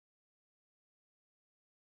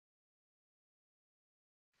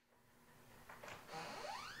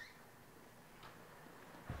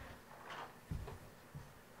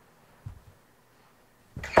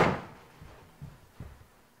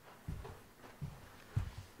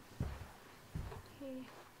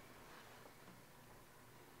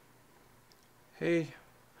Hey,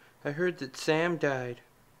 I heard that Sam died.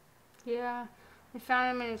 Yeah, I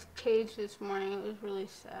found him in his cage this morning. It was really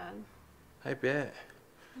sad. I bet.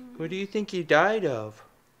 What do you think he died of?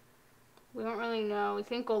 We don't really know. We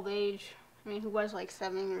think old age. I mean, he was like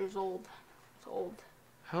 7 years old. It's old.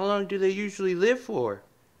 How long do they usually live for?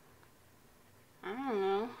 I don't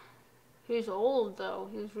know. He was old, though.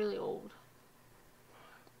 He was really old.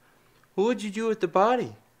 What would you do with the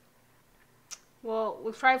body? Well,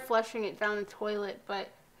 we tried flushing it down the toilet, but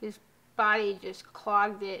his body just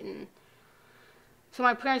clogged it, and so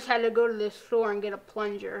my parents had to go to the store and get a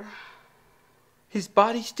plunger. His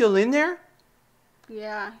body's still in there?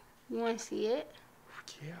 Yeah. You want to see it?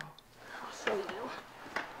 Yeah. I'll show you.